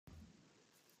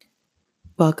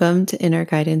Welcome to Inner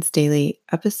Guidance Daily,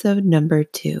 episode number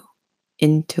 2,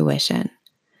 Intuition.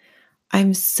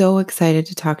 I'm so excited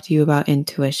to talk to you about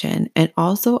intuition and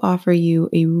also offer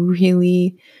you a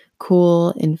really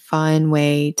cool and fun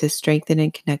way to strengthen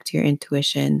and connect your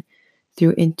intuition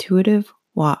through intuitive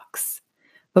walks.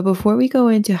 But before we go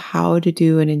into how to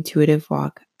do an intuitive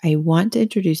walk, I want to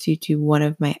introduce you to one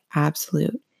of my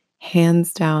absolute,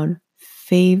 hands down,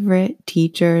 favorite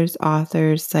teachers,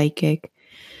 authors, psychic.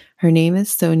 Her name is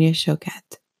Sonia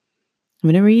Choquette. I'm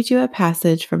going to read you a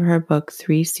passage from her book,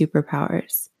 3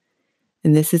 Superpowers.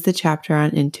 And this is the chapter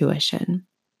on intuition.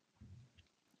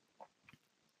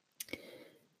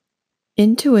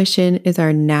 Intuition is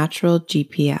our natural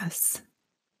GPS,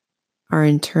 our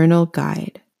internal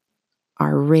guide,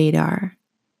 our radar,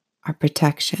 our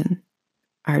protection,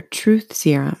 our truth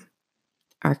serum,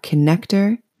 our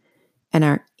connector, and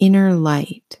our inner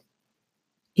light.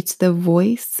 It's the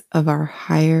voice of our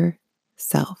higher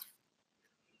self.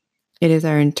 It is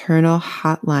our internal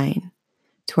hotline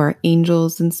to our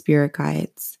angels and spirit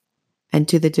guides, and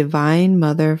to the divine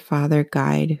mother, father,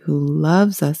 guide who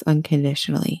loves us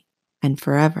unconditionally and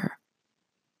forever.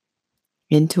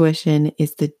 Intuition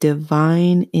is the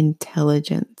divine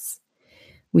intelligence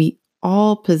we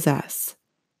all possess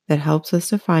that helps us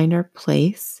to find our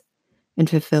place and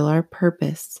fulfill our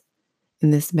purpose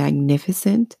in this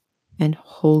magnificent and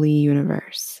holy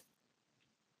universe.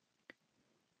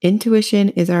 Intuition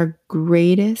is our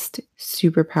greatest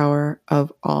superpower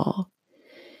of all,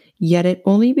 yet it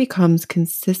only becomes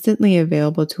consistently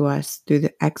available to us through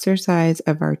the exercise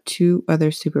of our 2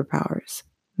 other superpowers,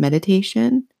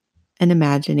 meditation and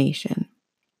imagination.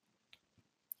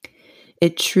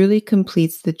 It truly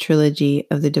completes the trilogy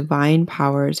of the divine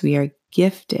powers we are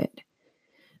gifted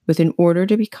with in order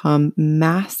to become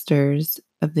masters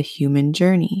of the human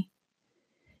journey.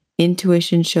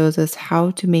 Intuition shows us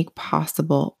how to make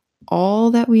possible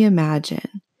all that we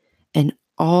imagine and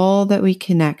all that we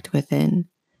connect within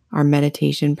our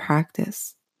meditation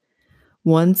practice.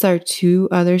 Once our 2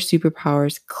 other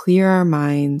superpowers clear our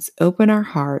minds, open our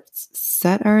hearts,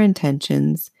 set our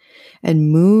intentions,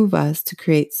 and move us to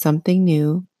create something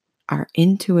new, our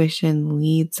intuition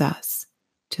leads us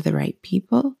to the right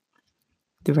people,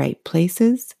 the right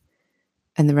places,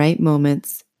 and the right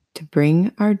moments to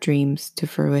bring our dreams to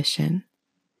fruition.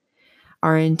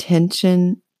 Our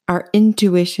intuition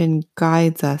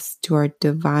guides us to our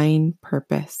divine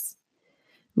purpose,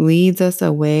 leads us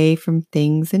away from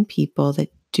things and people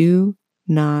that do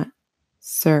not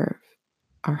serve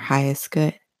our highest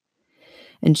good,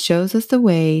 and shows us the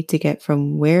way to get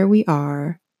from where we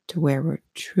are to where we're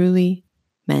truly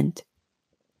meant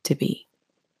to be.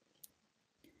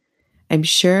 I'm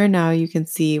sure now you can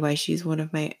see why she's one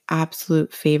of my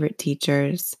absolute favorite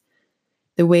teachers.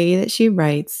 The way that she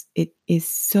writes, it is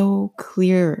so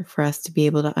clear for us to be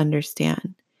able to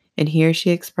understand. And here she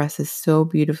expresses so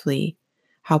beautifully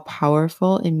how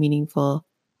powerful and meaningful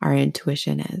our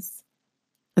intuition is.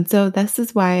 And so this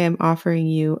is why I'm offering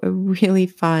you a really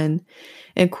fun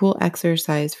and cool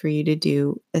exercise for you to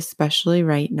do, especially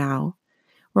right now.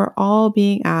 We're all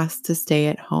being asked to stay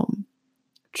at home.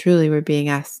 Truly, we're being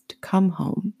asked to come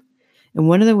home. And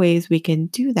one of the ways we can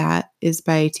do that is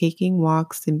by taking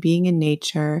walks and being in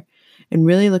nature and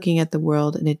really looking at the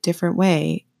world in a different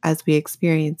way as we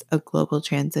experience a global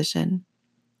transition.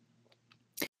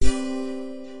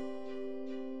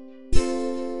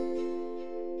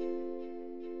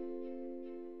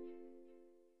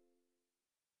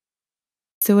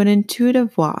 So an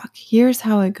intuitive walk, here's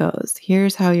how it goes.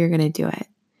 Here's how you're going to do it.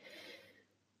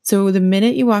 So the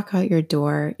minute you walk out your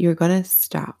door, you're going to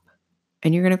stop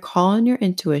and you're going to call on your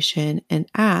intuition and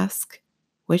ask,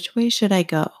 which way should I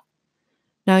go?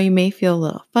 Now you may feel a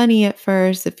little funny at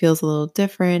first. It feels a little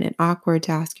different and awkward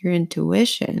to ask your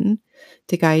intuition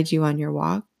to guide you on your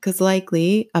walk because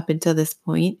likely up until this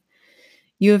point,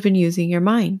 you have been using your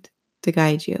mind to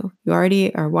guide you. You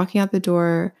already are walking out the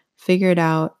door, figured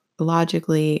out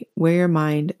logically where your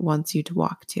mind wants you to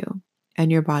walk to,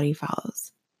 and your body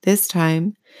follows. This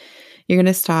time, you're going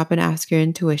to stop and ask your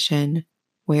intuition,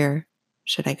 where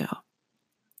should I go?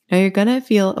 Now you're going to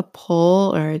feel a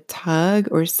pull or a tug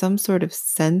or some sort of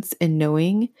sense and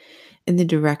knowing in the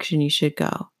direction you should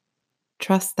go.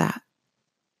 Trust that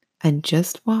and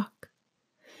just walk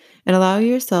and allow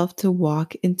yourself to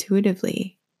walk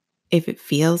intuitively. If it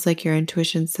feels like your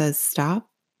intuition says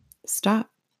stop, stop.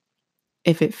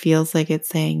 If it feels like it's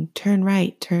saying turn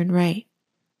right, turn right,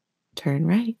 turn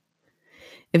right.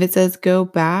 If it says go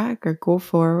back or go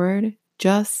forward,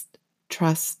 just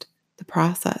trust the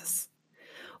process.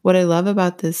 What I love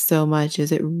about this so much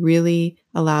is it really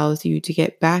allows you to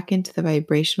get back into the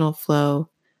vibrational flow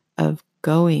of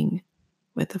going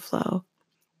with the flow.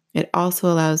 It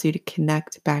also allows you to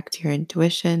connect back to your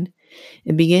intuition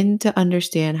and begin to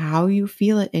understand how you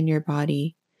feel it in your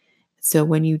body. So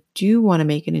when you do want to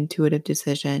make an intuitive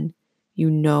decision, you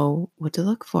know what to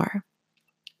look for.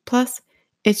 Plus,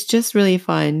 it's just really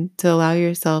fun to allow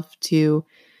yourself to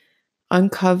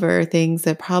uncover things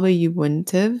that probably you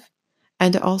wouldn't have,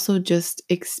 and to also just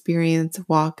experience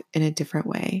walk in a different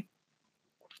way.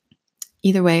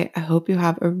 Either way, I hope you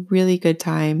have a really good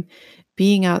time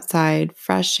being outside,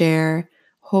 fresh air.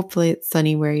 Hopefully, it's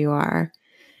sunny where you are.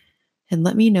 And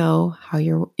let me know how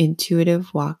your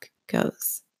intuitive walk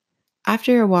goes.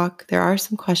 After your walk, there are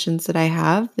some questions that I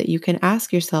have that you can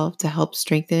ask yourself to help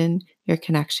strengthen your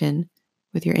connection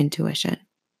with your intuition.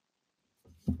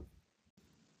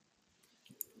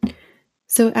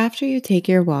 So, after you take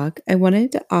your walk, I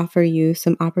wanted to offer you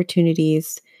some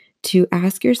opportunities to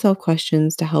ask yourself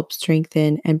questions to help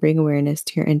strengthen and bring awareness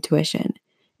to your intuition.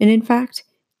 And in fact,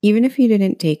 even if you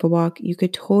didn't take a walk, you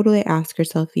could totally ask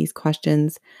yourself these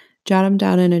questions, jot them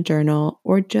down in a journal,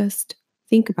 or just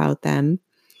think about them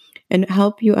and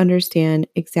help you understand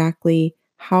exactly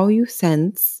how you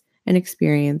sense and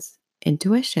experience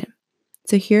intuition.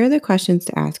 So, here are the questions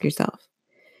to ask yourself.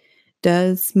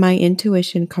 Does my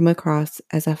intuition come across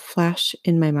as a flash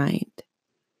in my mind?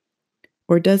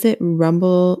 Or does it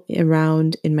rumble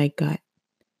around in my gut?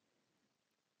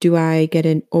 Do I get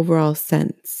an overall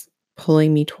sense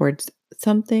pulling me towards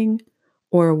something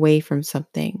or away from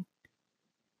something?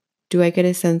 Do I get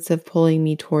a sense of pulling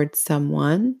me towards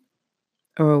someone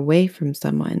or away from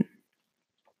someone?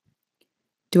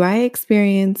 Do I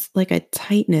experience like a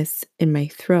tightness in my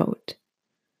throat?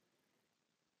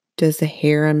 Does the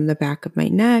hair on the back of my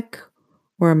neck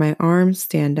or my arms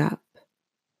stand up?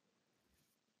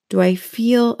 Do I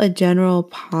feel a general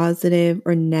positive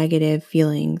or negative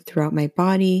feeling throughout my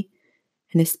body,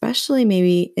 and especially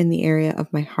maybe in the area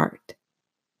of my heart?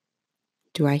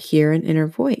 Do I hear an inner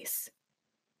voice?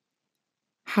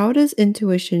 How does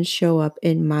intuition show up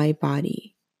in my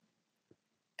body?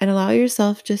 And allow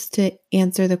yourself just to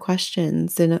answer the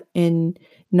questions and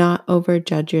not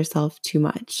overjudge yourself too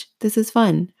much. This is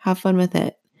fun. Have fun with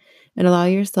it. And allow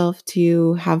yourself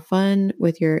to have fun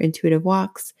with your intuitive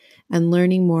walks and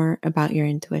learning more about your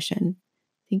intuition.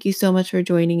 Thank you so much for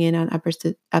joining in on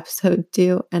episode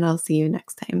 2, and I'll see you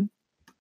next time.